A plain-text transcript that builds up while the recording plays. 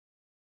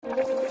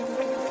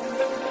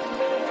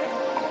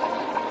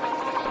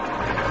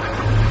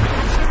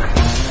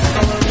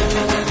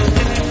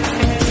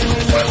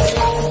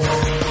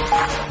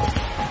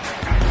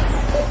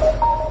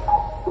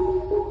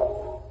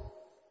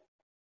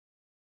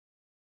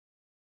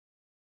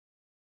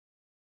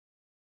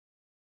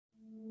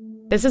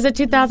This is a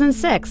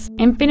 2006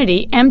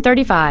 Infiniti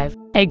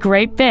M35, a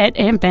great fit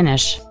and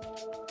finish.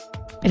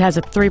 It has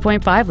a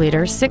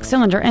 3.5-liter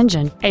six-cylinder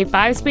engine, a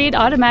 5-speed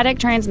automatic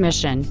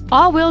transmission,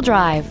 all-wheel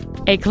drive,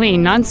 a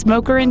clean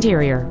non-smoker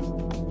interior.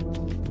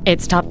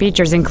 Its top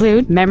features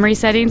include memory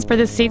settings for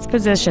the seat's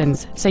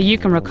positions, so you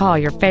can recall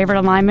your favorite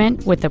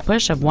alignment with the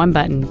push of one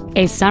button,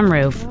 a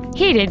sunroof,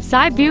 heated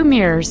side view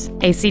mirrors,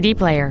 a CD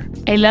player,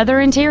 a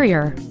leather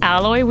interior,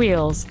 alloy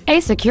wheels,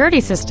 a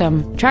security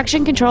system,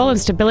 traction control and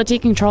stability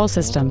control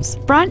systems,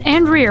 front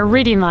and rear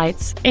reading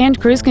lights, and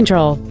cruise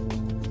control.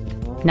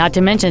 Not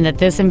to mention that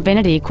this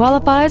Infiniti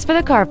qualifies for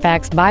the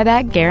Carfax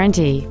buyback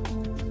guarantee.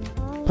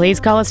 Please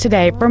call us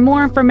today for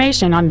more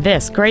information on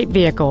this great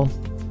vehicle.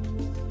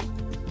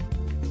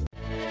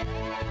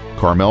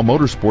 Carmel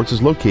Motorsports is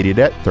located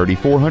at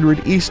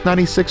 3400 East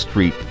 96th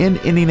Street in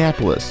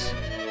Indianapolis.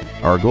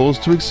 Our goal is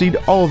to exceed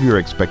all of your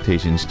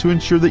expectations to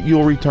ensure that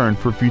you'll return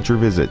for future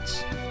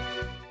visits.